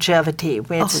longevity.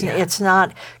 It's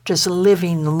not just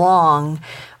living long,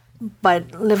 but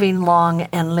living long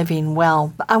and living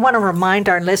well. I want to remind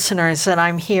our listeners that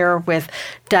I'm here with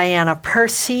Diana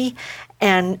Percy,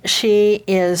 and she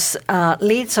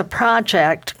leads a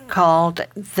project called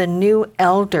The New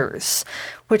Elders,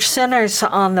 which centers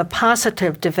on the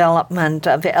positive development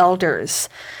of elders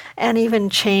and even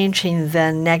changing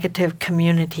the negative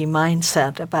community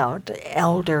mindset about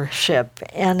eldership.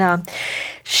 And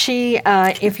she,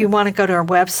 if you want to go to her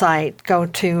website, go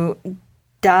to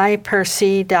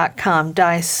DiPercy.com,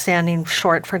 Di standing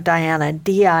short for Diana,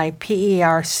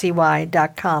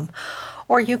 DiPercy.com.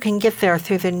 Or you can get there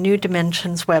through the New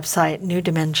Dimensions website,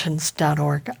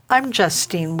 newdimensions.org. I'm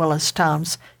Justine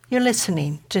Willis-Toms. You're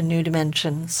listening to New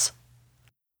Dimensions.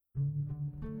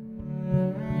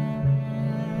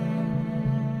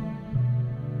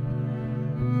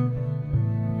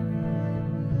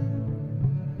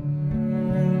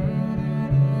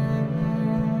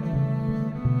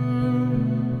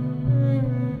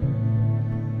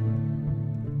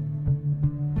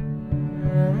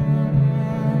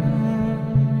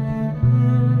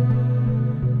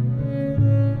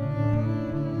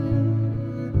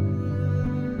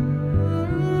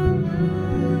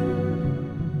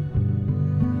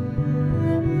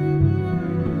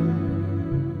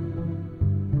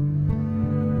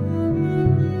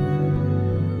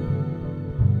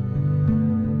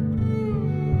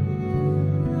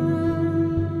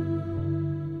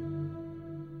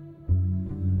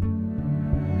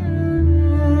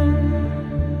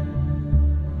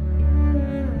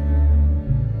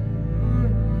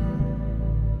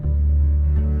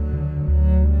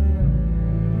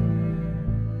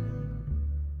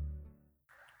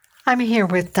 I'm here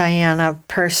with Diana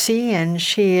Percy, and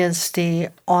she is the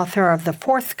author of the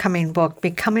forthcoming book,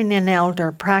 Becoming an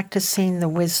Elder, Practicing the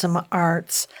Wisdom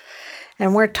Arts.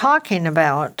 And we're talking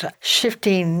about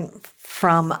shifting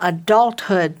from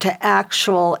adulthood to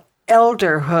actual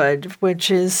elderhood,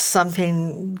 which is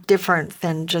something different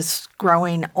than just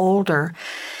growing older.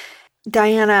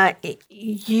 Diana,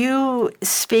 you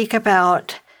speak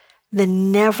about the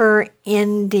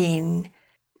never-ending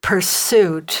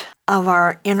pursuit of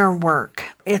our inner work.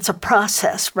 It's a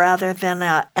process rather than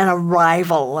an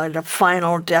arrival at a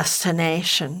final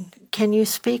destination. Can you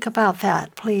speak about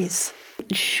that, please?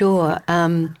 Sure.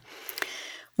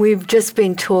 We've just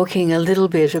been talking a little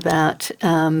bit about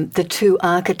the two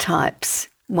archetypes,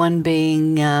 one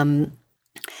being the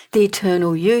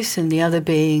eternal youth and the other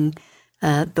being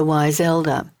the wise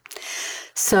elder.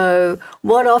 So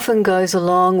what often goes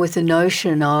along with the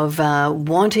notion of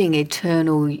wanting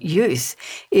eternal youth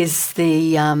is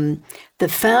the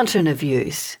fountain of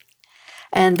youth.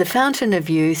 And the fountain of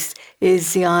youth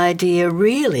is the idea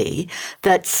really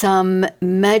that some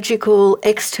magical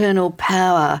external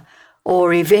power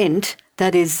or event,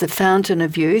 that is the fountain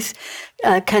of youth,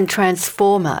 can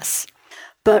transform us.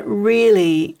 But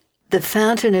really, the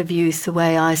fountain of youth, the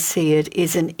way I see it,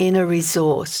 is an inner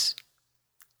resource.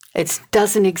 It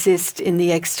doesn't exist in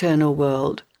the external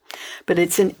world, but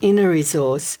it's an inner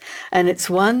resource, and it's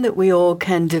one that we all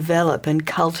can develop and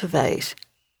cultivate.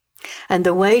 And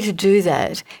the way to do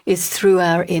that is through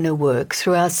our inner work,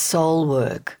 through our soul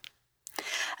work.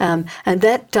 And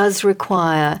that does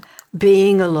require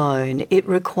being alone. It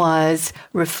requires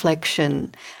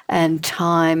reflection and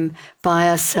time by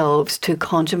ourselves to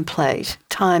contemplate,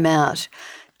 time out,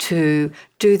 to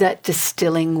do that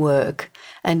distilling work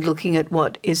and looking at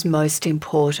what is most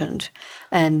important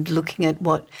and looking at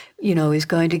what, is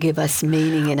going to give us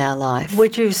meaning in our life.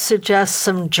 Would you suggest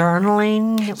some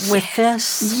journaling with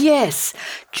this? Yes,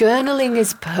 journaling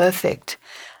is perfect.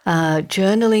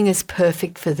 Journaling is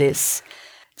perfect for this.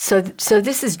 So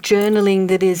this is journaling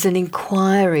that is an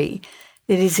inquiry,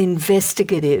 that is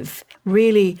investigative,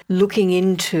 really looking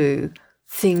into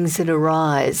things that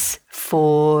arise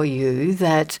for you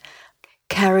that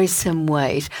carry some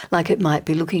weight, like it might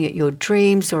be looking at your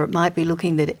dreams, or it might be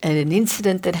looking at an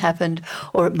incident that happened,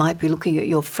 or it might be looking at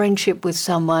your friendship with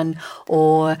someone,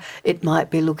 or it might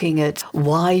be looking at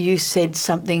why you said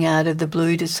something out of the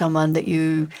blue to someone that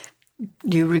you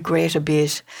regret a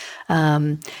bit.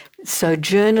 So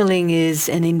journaling is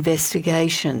an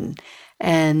investigation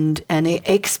and an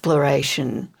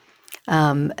exploration.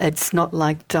 It's not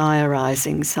like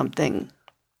diarising something.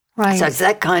 Right. So it's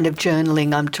that kind of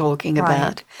journaling I'm talking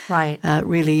about. Right.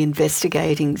 Really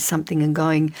investigating something and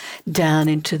going down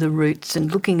into the roots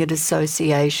and looking at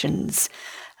associations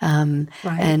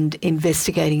and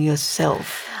investigating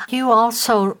yourself. You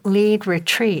also lead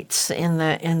retreats in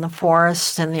the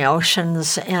forests and the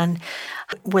oceans, and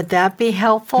would that be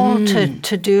helpful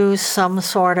to do some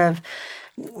sort of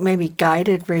maybe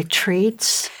guided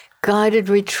retreats? Guided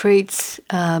retreats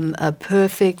are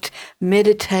perfect.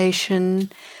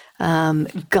 Meditation,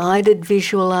 guided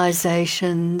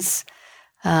visualizations,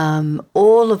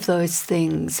 all of those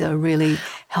things are really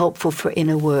helpful for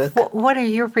inner work. What are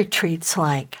your retreats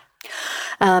like?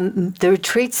 The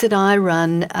retreats that I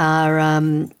run are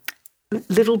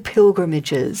little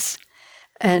pilgrimages.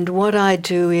 And what I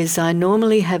do is I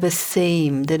normally have a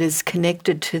theme that is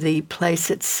connected to the place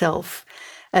itself,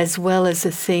 as well as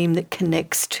a theme that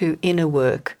connects to inner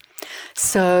work.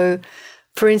 So,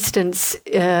 for instance,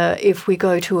 if we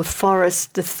go to a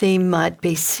forest, the theme might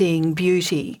be seeing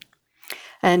beauty.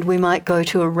 And we might go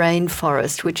to a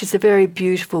rainforest, which is a very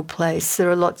beautiful place. There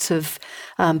are lots of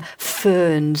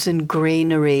ferns and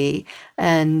greenery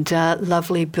and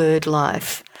lovely bird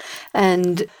life.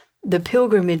 And the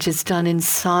pilgrimage is done in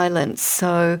silence,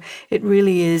 so it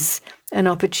really is an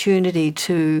opportunity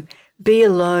to be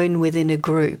alone within a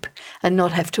group and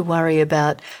not have to worry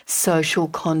about social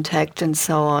contact and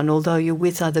so on, although you're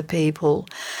with other people,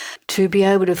 to be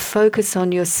able to focus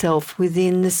on yourself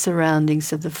within the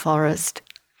surroundings of the forest.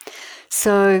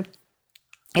 So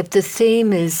if the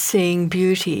theme is seeing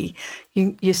beauty,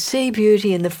 you see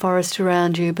beauty in the forest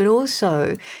around you, but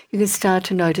also you can start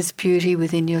to notice beauty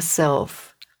within yourself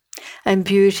and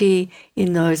beauty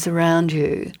in those around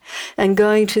you. And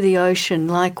going to the ocean,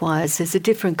 likewise, is a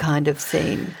different kind of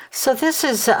theme. So this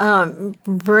is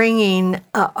bringing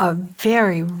a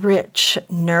very rich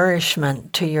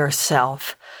nourishment to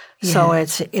yourself. Yeah.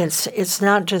 So it's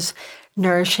not just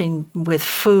nourishing with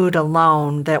food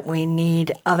alone, that we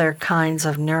need other kinds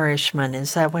of nourishment.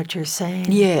 Is that what you're saying?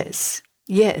 Yes,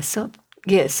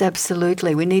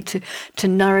 absolutely. We need to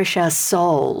nourish our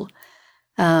soul.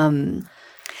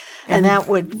 And that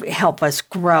would help us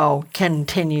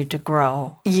continue to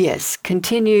grow. Yes,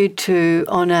 continue to,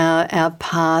 on our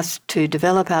path to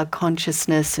develop our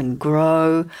consciousness and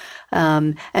grow,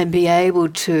 and be able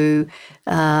to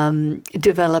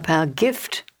develop our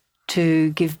gift to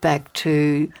give back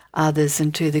to others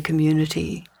and to the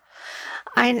community.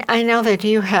 I know that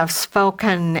you have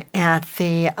spoken at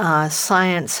the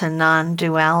Science and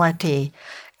Non-Duality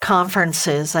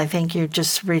conferences. I think you're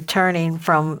just returning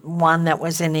from one that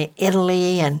was in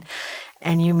Italy,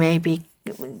 and you may be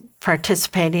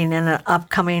participating in an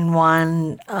upcoming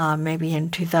one, maybe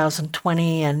in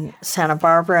 2020 in Santa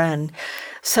Barbara. And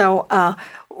so,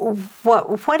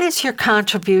 what is your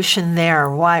contribution there?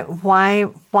 Why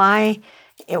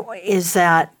is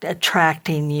that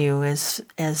attracting you as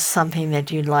something that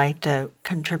you'd like to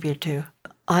contribute to?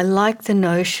 I like the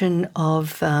notion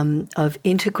of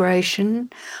integration.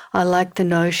 I like the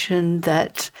notion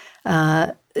that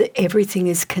everything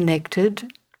is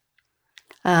connected,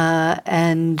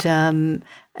 and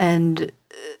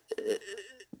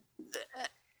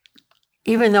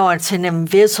even though it's an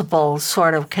invisible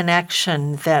sort of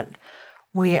connection, that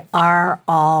we are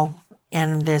all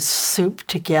in this soup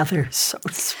together, so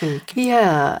to speak.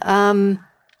 Yeah.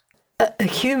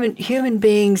 Human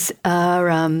beings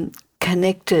are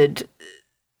connected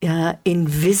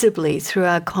invisibly through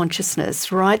our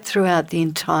consciousness, right throughout the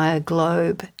entire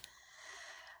globe.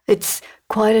 It's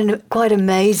quite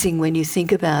amazing when you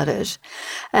think about it.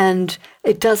 And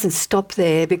it doesn't stop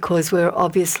there, because we're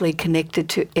obviously connected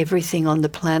to everything on the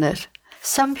planet.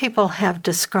 Some people have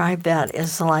described that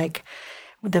as like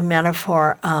the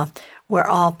metaphor, we're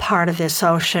all part of this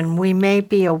ocean. We may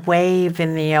be a wave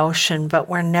in the ocean, but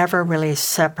we're never really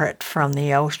separate from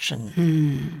the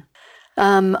ocean.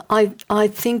 I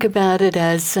think about it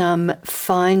as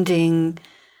finding,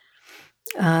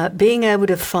 being able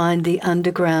to find the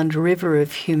underground river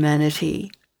of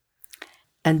humanity,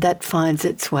 and that finds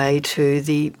its way to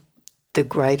the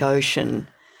great ocean.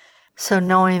 So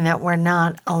knowing that we're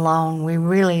not alone, we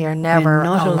really are never We're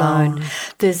not alone.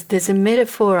 There's a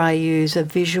metaphor I use, a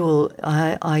visual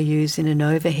I use in an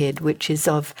overhead, which is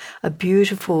of a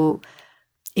beautiful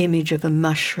image of a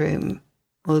mushroom.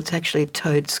 Well, it's actually a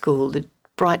toadstool, the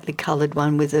brightly coloured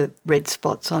one with the red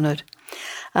spots on it,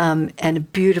 and a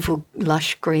beautiful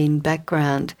lush green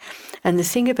background. And the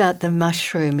thing about the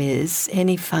mushroom is,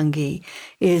 any fungi,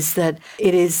 is that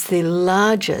it is the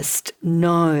largest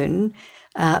known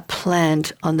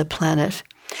plant on the planet,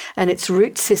 and its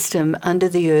root system under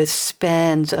the earth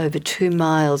spans over 2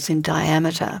 miles in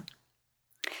diameter.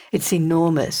 It's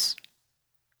enormous.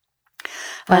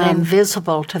 But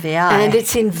invisible to the eye. And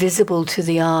it's invisible to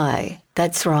the eye.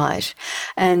 That's right.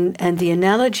 And the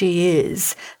analogy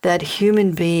is that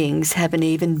human beings have an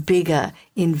even bigger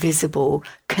invisible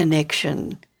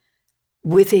connection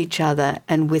with each other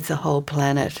and with the whole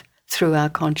planet through our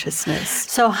consciousness.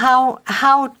 So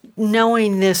how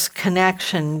knowing this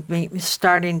connection,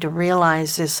 starting to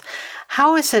realize this,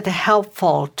 how is it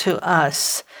helpful to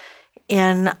us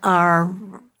in our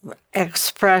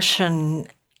expression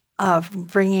of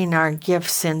bringing our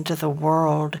gifts into the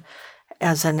world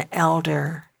as an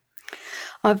elder?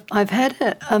 I've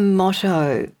had a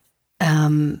motto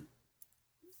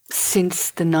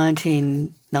since the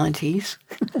 1990s,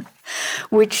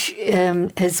 which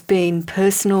has been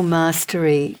personal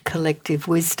mastery, collective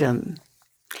wisdom.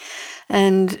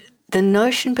 And the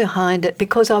notion behind it,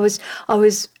 because I was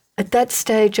at that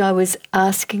stage, I was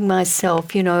asking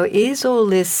myself, is all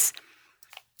this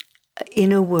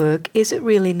inner work, is it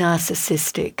really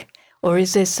narcissistic, or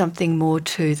is there something more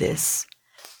to this?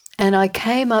 And I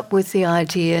came up with the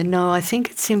idea, no, I think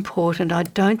it's important. I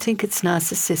don't think it's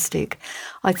narcissistic.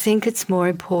 I think it's more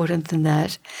important than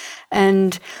that.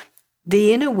 And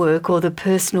the inner work, or the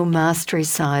personal mastery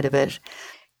side of it,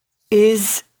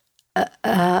 is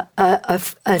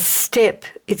a step.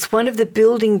 It's one of the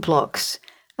building blocks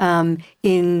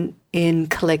in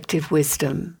collective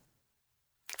wisdom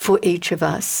for each of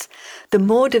us. The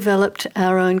more developed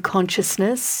our own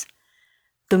consciousness,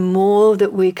 the more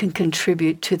that we can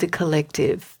contribute to the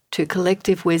collective, to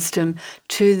collective wisdom,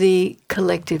 to the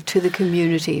collective, to the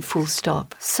community, full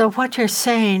stop. So what you're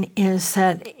saying is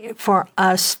that for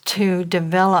us to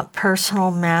develop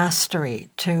personal mastery,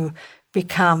 to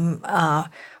become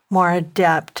more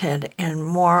adept and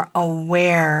more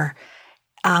aware,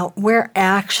 we're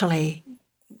actually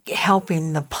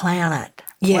helping the planet.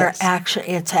 Yes.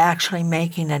 It's actually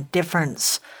making a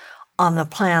difference on the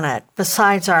planet,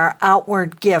 besides our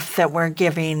outward gift that we're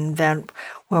giving,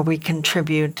 where we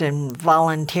contribute and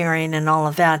volunteering and all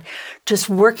of that. Just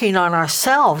working on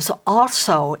ourselves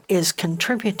also is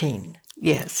contributing.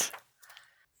 Yes.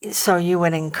 So you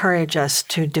would encourage us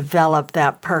to develop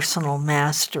that personal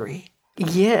mastery.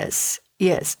 Yes,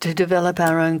 to develop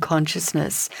our own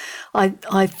consciousness.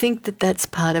 I think that that's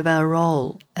part of our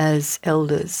role as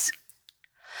elders.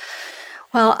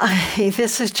 Well,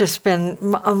 this has just been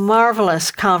a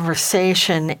marvelous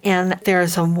conversation, and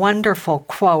there's a wonderful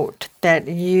quote that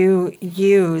you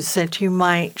use that you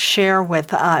might share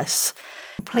with us.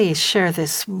 Please share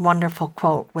this wonderful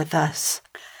quote with us.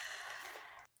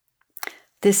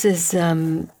 This is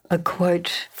a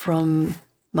quote from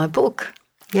my book.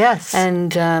 Yes.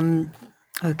 And,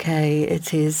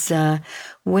 it is,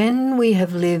 when we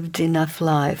have lived enough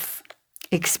life,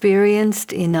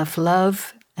 experienced enough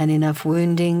love and enough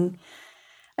wounding,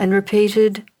 and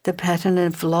repeated the pattern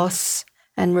of loss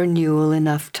and renewal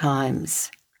enough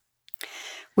times,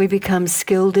 we become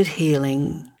skilled at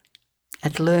healing,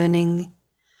 at learning.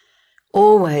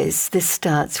 Always this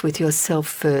starts with yourself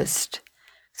first.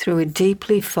 through a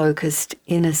deeply focused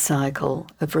inner cycle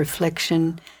of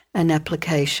reflection and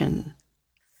application.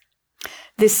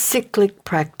 This cyclic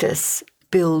practice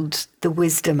builds the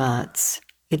wisdom arts.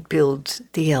 It builds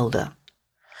the elder.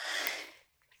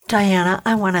 Diana,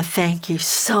 I want to thank you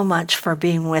so much for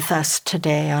being with us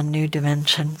today on New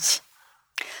Dimensions.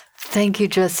 Thank you,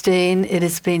 Justine. It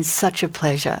has been such a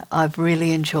pleasure. I've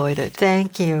really enjoyed it.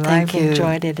 Thank you. I've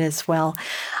enjoyed it as well.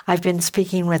 I've been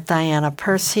speaking with Diana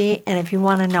Percy, and if you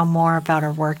want to know more about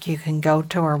her work, you can go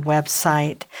to her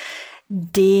website,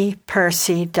 dpercy.com.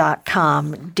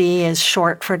 D is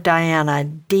short for Diana,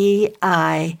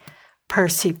 D-I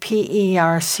Percy,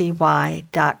 Percy.com,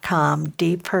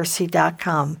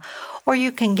 dpercy.com. Or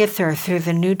you can get there through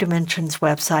the New Dimensions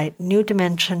website,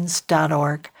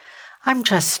 newdimensions.org. I'm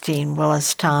Justine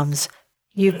Willis-Toms.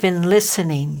 You've been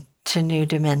listening to New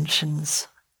Dimensions.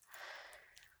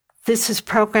 This is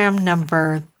program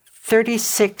number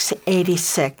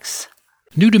 3686.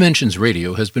 New Dimensions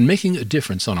Radio has been making a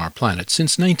difference on our planet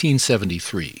since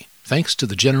 1973, thanks to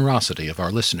the generosity of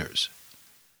our listeners.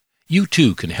 You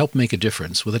too can help make a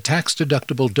difference with a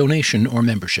tax-deductible donation or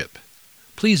membership.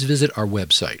 Please visit our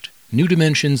website,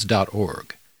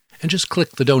 newdimensions.org, and just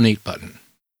click the Donate button.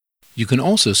 You can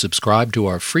also subscribe to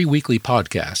our free weekly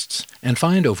podcasts and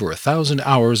find over 1,000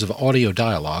 hours of audio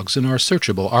dialogues in our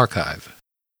searchable archive.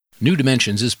 New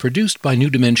Dimensions is produced by New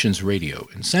Dimensions Radio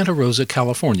in Santa Rosa,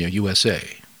 California,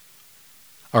 USA.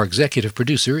 Our executive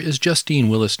producer is Justine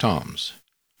Willis-Toms.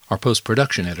 Our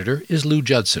post-production editor is Lou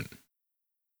Judson.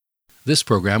 This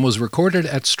program was recorded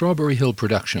at Strawberry Hill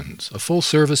Productions, a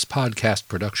full-service podcast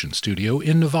production studio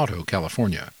in Novato,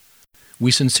 California. We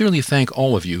sincerely thank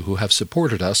all of you who have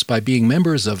supported us by being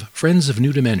members of Friends of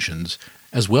New Dimensions,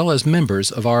 as well as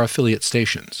members of our affiliate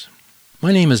stations.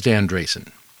 My name is Dan Drayson.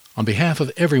 On behalf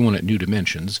of everyone at New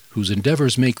Dimensions, whose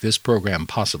endeavors make this program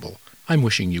possible, I'm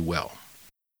wishing you well.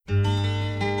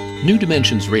 New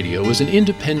Dimensions Radio is an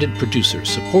independent producer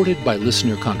supported by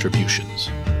listener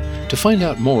contributions. To find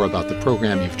out more about the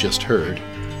program you've just heard,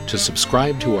 to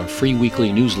subscribe to our free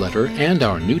weekly newsletter and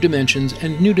our New Dimensions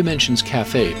and New Dimensions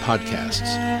Cafe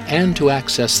podcasts, and to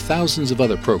access thousands of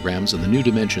other programs in the New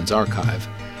Dimensions archive,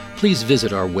 please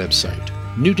visit our website,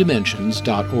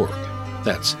 newdimensions.org.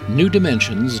 That's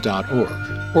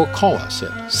newdimensions.org. Or call us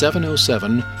at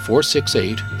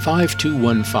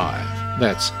 707-468-5215.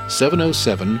 That's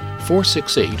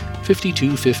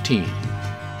 707-468-5215.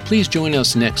 Please join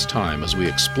us next time as we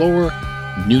explore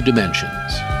New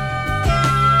Dimensions.